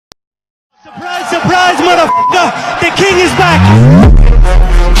Surprise, surprise, motherfucker! The king is back!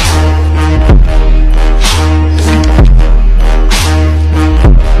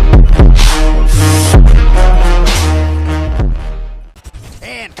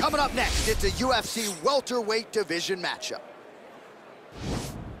 And coming up next, it's a UFC welterweight division matchup.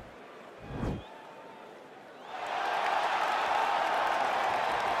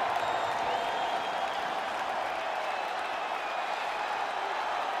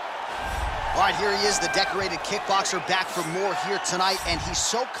 All right, here he is, the decorated kickboxer, back for more here tonight, and he's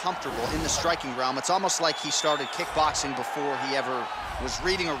so comfortable in the striking realm. It's almost like he started kickboxing before he ever was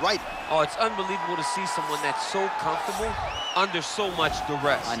reading or writing. Oh, it's unbelievable to see someone that's so comfortable under so much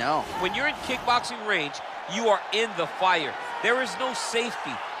duress. I know. When you're in kickboxing range, you are in the fire. There is no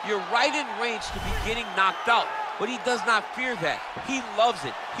safety. You're right in range to be getting knocked out, but he does not fear that. He loves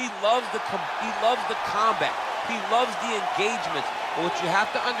it. He loves the combat. He loves the engagements. But what you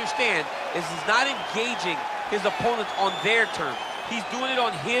have to understand is he's not engaging his opponents on their terms. He's doing it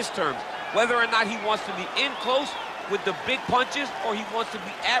on his terms. Whether or not he wants to be in close with the big punches or he wants to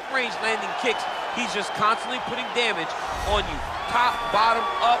be at range landing kicks, he's just constantly putting damage on you. Top, bottom,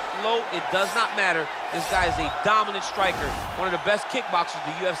 up, low, it does not matter. This guy is a dominant striker, one of the best kickboxers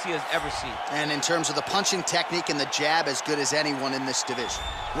the UFC has ever seen. And in terms of the punching technique and the jab, as good as anyone in this division.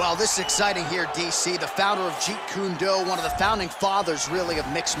 Well, this is exciting here, DC. The founder of Jeet Kune Do, one of the founding fathers, really, of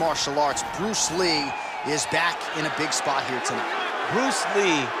mixed martial arts, Bruce Lee, is back in a big spot here tonight. Bruce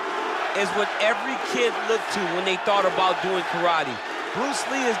Lee is what every kid looked to when they thought about doing karate. Bruce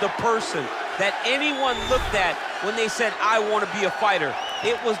Lee is the person that anyone looked at when they said, I want to be a fighter.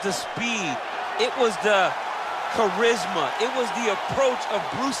 It was the speed, it was the charisma, it was the approach of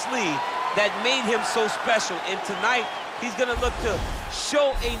Bruce Lee that made him so special. And tonight, he's gonna look to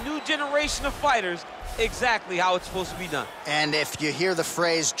show a new generation of fighters exactly how it's supposed to be done. And if you hear the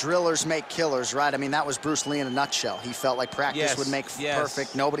phrase, drillers make killers, right? I mean, that was Bruce Lee in a nutshell. He felt like practice would make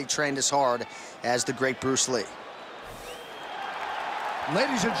perfect. Nobody trained as hard as the great Bruce Lee.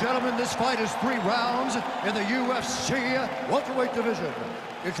 Ladies and gentlemen, this fight is 3 rounds in the UFC welterweight division.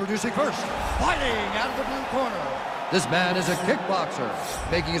 Introducing first, fighting out of the blue corner. This man is a kickboxer,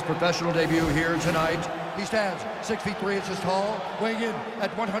 making his professional debut here tonight. He stands 6 feet 3 inches tall, weighing in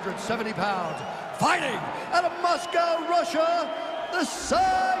at 170 pounds. Fighting out of Moscow, Russia, the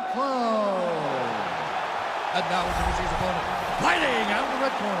Cyclone. And now introducing his opponent, fighting out of the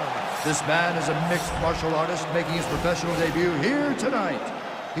red corner. This man is a mixed martial artist making his professional debut here tonight.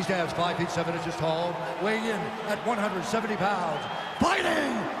 He stands 5 feet 7 inches tall, weighing in at 170 pounds.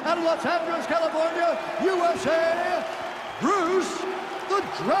 Fighting out of Los Angeles, California, USA, Bruce the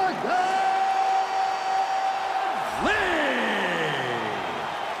Dragon Lee.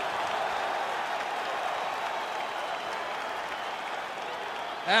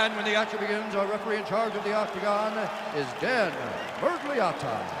 And when the action begins, our referee in charge of the octagon is Dan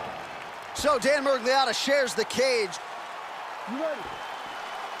Mergliata. So Dan Mergliata shares the cage. You ready?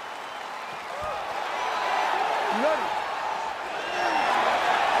 You ready?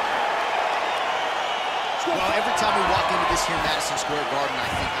 Well, every time we walk into this here Madison Square Garden,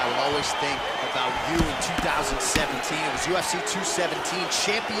 I will always think about you in 2017. It was UFC 217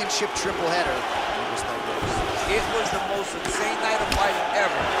 championship triple header. It was the worst. It was the most insane night of fighting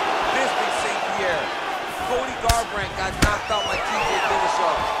ever. Bisping St. Pierre. Cody Garbrandt got knocked out by TJ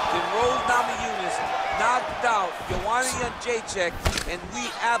Dillashaw. Then Rose Namajunas knocked out Joanna Jędrzejczyk, and we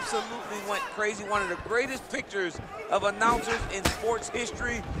absolutely went crazy. One of the greatest pictures of announcers in sports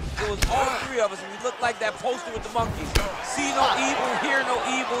history. It was all 3 of us, and we looked like that poster with the monkeys. See no evil, hear no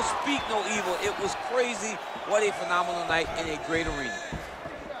evil, speak no evil. It was crazy. What a phenomenal night in a great arena.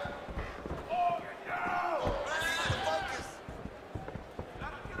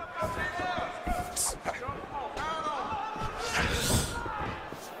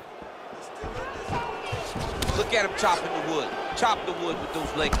 Look at him chopping the wood. Chop the wood with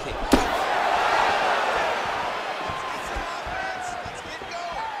those leg kicks.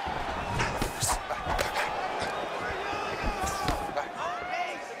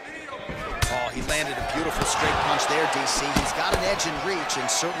 Oh, he landed a beautiful straight punch there, DC. He's got an edge in reach and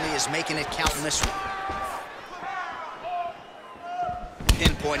certainly is making it count in this one.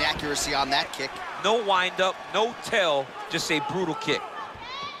 Pinpoint accuracy on that kick. No wind-up, no tell, just a brutal kick.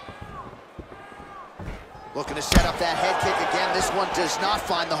 Looking to set up that head kick again. This one does not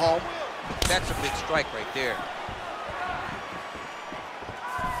find the home. That's a big strike right there.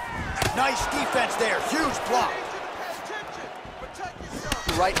 Nice defense there. Huge block.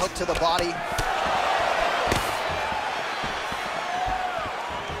 Right hook to the body.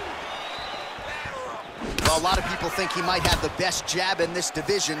 Well, a lot of people think he might have the best jab in this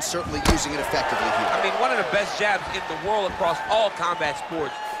division, certainly using it effectively here. I mean, one of the best jabs in the world across all combat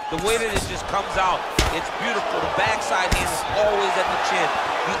sports. The way that it just comes out, it's beautiful. The backside hand is always at the chin.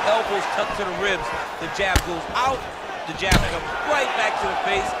 The elbows tucked to the ribs. The jab goes out. The jab comes right back to the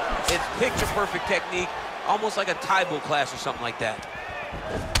face. It's picture-perfect technique, almost like a Taibo class or something like that.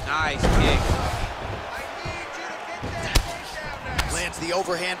 Nice kick. Lands the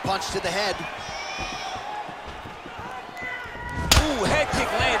overhand punch to the head. Ooh, head kick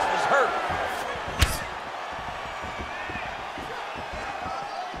lands, was hurt.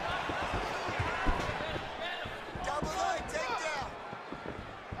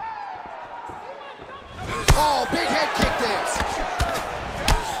 Oh, big head kick there.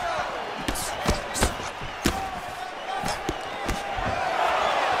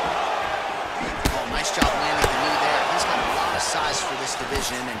 Oh, nice job landing the knee there. He's got a lot of size for this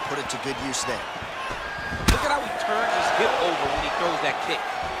division and put it to good use there. Look at how he turns his hip over when he throws that kick.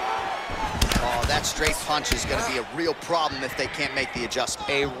 Oh, that straight punch is going to be a real problem if they can't make the adjustment.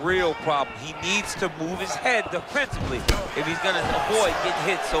 A real problem. He needs to move his head defensively if he's going to avoid getting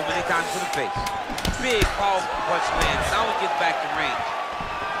hit so many times to the face. Big, powerful punch lands. Now he gets back to range.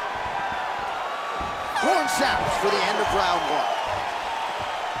 Horn sounds for the end of round one.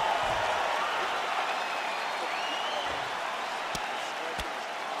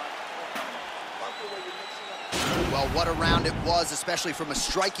 Well, what a round it was, especially from a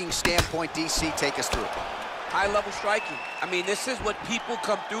striking standpoint. DC, take us through. High-level striking. I mean, this is what people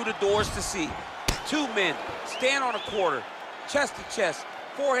come through the doors to see. Two men stand on a quarter, chest to chest,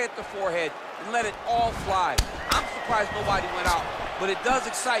 forehead to forehead, and let it all fly. I'm surprised nobody went out, but it does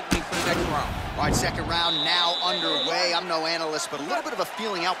excite me for the next round. All right, second round now underway. I'm no analyst, but a little bit of a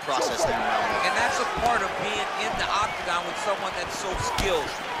feeling out process there in round one. And that's a part of being in the octagon with someone that's so skilled.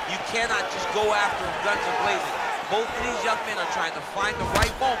 You cannot just go after him guns a-blazing. Both of these young men are trying to find the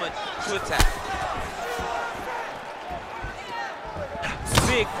right moment to attack.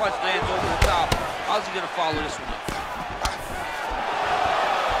 Big punch lands over the top. How's he gonna follow this one up?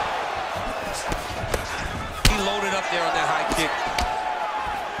 He loaded up there on that high kick.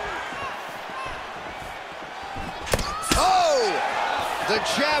 Oh! The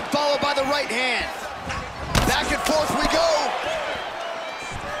jab followed by the right hand. Back and forth we go.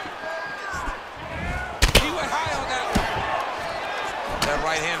 He went high on that one. That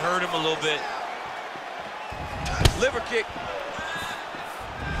right hand hurt him a little bit. Liver kick.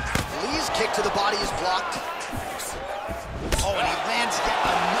 Lee's kick to the body is blocked. Oh, and he lands yet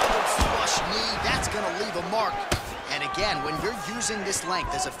another flush knee. That's going to leave a mark. And again, when you're using this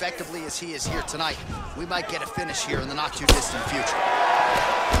length as effectively as he is here tonight, we might get a finish here in the not-too-distant future.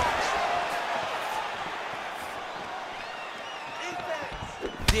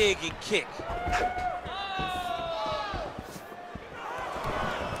 Dig and kick.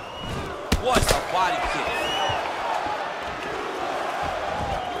 What a body kick.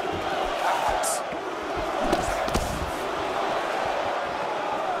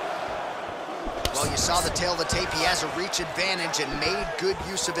 Well, you saw the tail of the tape. He has a reach advantage and made good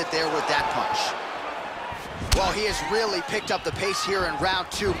use of it there with that punch. Well, he has really picked up the pace here in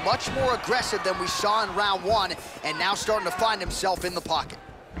round two. Much more aggressive than we saw in round one, and now starting to find himself in the pocket.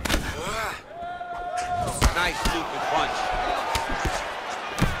 Nice looping punch.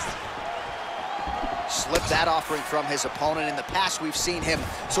 Slipped that offering from his opponent. In the past, we've seen him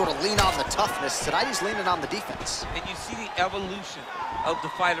sort of lean on the toughness. Tonight, he's leaning on the defense. And you see the evolution of the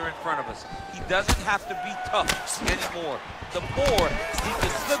fighter in front of us. He doesn't have to be tough anymore. The more he can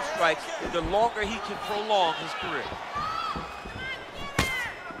slip strike, the longer he can prolong his career.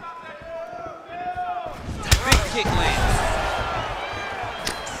 Big kick lands.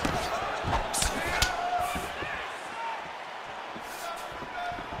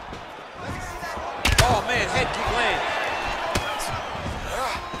 Oh man, head kick lands.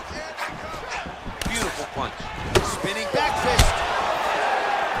 Beautiful punch. Spinning back fist.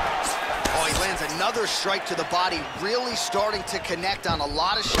 Oh, he lands another strike to the body, really starting to connect on a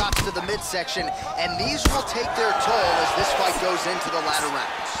lot of shots to the midsection, and these will take their toll as this fight goes into the latter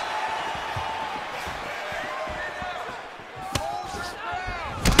rounds.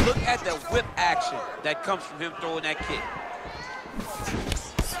 Look at the whip action that comes from him throwing that kick.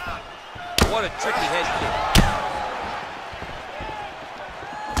 What a tricky head kick.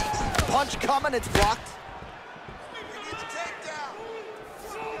 Punch coming, it's blocked.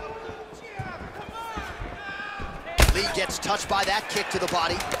 Lee gets touched by that kick to the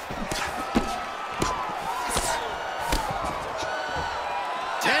body.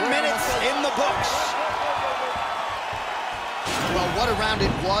 Ten minutes in the books. Well, what a round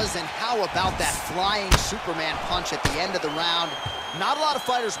it was, and how about that flying Superman punch at the end of the round? Not a lot of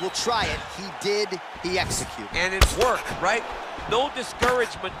fighters will try it. He did, he executed. And it worked, right? No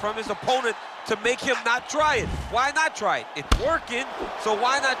discouragement from his opponent to make him not try it. Why not try it? It's working, so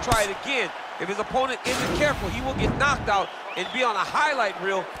why not try it again? If his opponent isn't careful, he will get knocked out and be on a highlight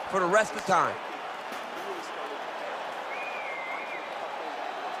reel for the rest of the time.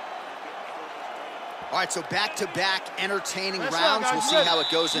 All right, so back-to-back entertaining rounds. We'll see how it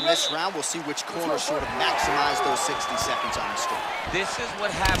goes in this round. We'll see which corner sort of maximize those 60 seconds on the score. This is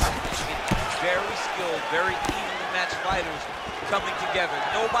what happens in very skilled, very evenly matched fighters coming together.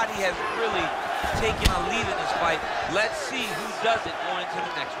 Nobody has really taken a lead in this fight. Let's see who does it going into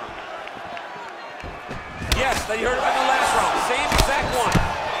the next round. Yes, you heard him in the last round. Same exact one.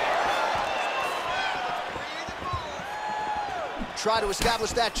 Try to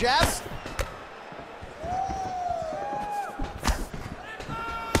establish that jab.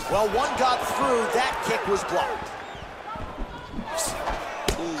 Well, one got through. That kick was blocked.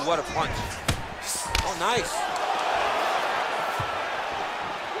 Ooh, what a punch. Oh, nice.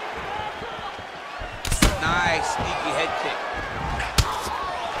 Nice, sneaky head kick.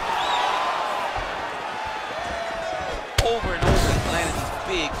 Over and over, he landed these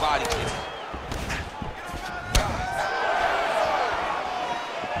big body kicks.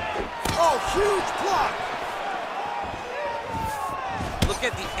 Oh, huge block. Look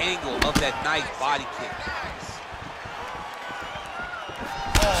at the angle of that nice body kick.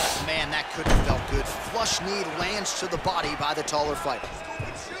 Oh, man, that could have felt good. Flush knee lands to the body by the taller fighter.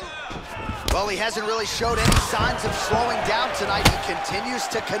 Well, he hasn't really showed any signs of slowing down tonight. He continues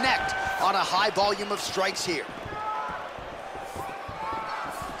to connect on a high volume of strikes here.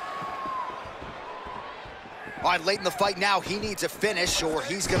 All right, late in the fight now, he needs a finish or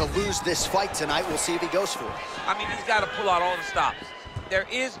he's going to lose this fight tonight. We'll see if he goes for it. I mean, he's got to pull out all the stops. There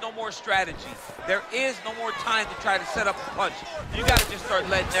is no more strategy. There is no more time to try to set up a punch. You got to just start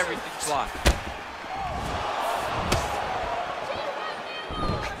letting everything fly.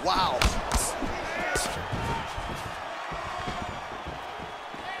 Wow.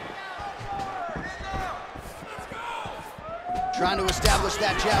 Trying to establish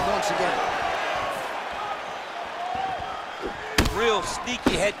that jab once again. Real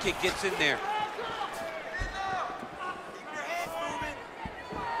sneaky head kick gets in there.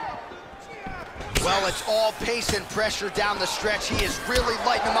 Well, it's all pace and pressure down the stretch. He is really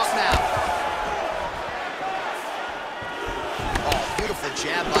lighting him up now. Oh, beautiful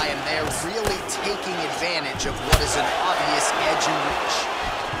jab by him there, really taking advantage of what is an obvious edge and reach.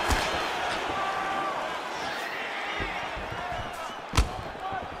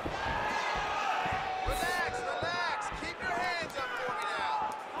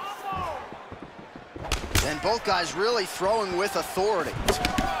 And both guys really throwing with authority.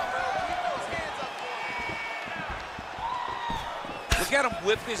 Look at him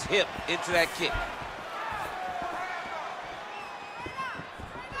whip his hip into that kick.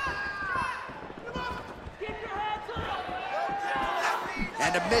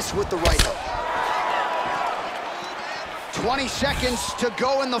 And a miss with the right hook. 20 seconds to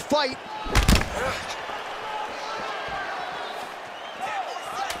go in the fight.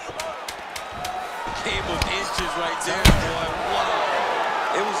 Game of inches right there, boy.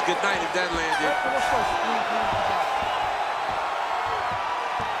 Wow. It was a good night if that landed.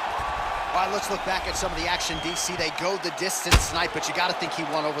 All right, let's look back at some of the action, DC. They go the distance tonight, but you got to think he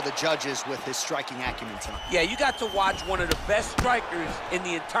won over the judges with his striking acumen tonight. Yeah, you got to watch one of the best strikers in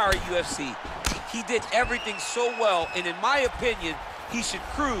the entire UFC. He did everything so well, and in my opinion, he should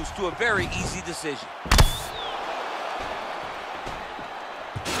cruise to a very easy decision.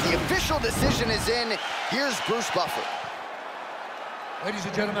 The official decision is in. Here's Bruce Buffer. Ladies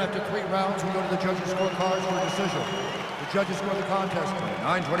and gentlemen, after 3 rounds, we go to the judges' scorecards for a decision. The judges score the contest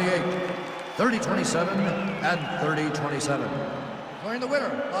 9-28, 30-27, and 30-27. Declaring the winner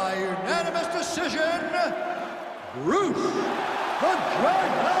by unanimous decision, Bruce the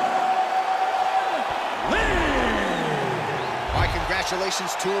Dragon Lee! All right,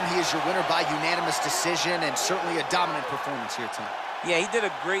 congratulations to him. He is your winner by unanimous decision, and certainly a dominant performance here tonight. Yeah, he did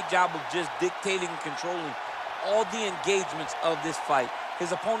a great job of just dictating and controlling all the engagements of this fight.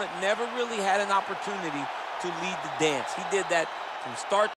 His opponent never really had an opportunity to lead the dance. He did that from start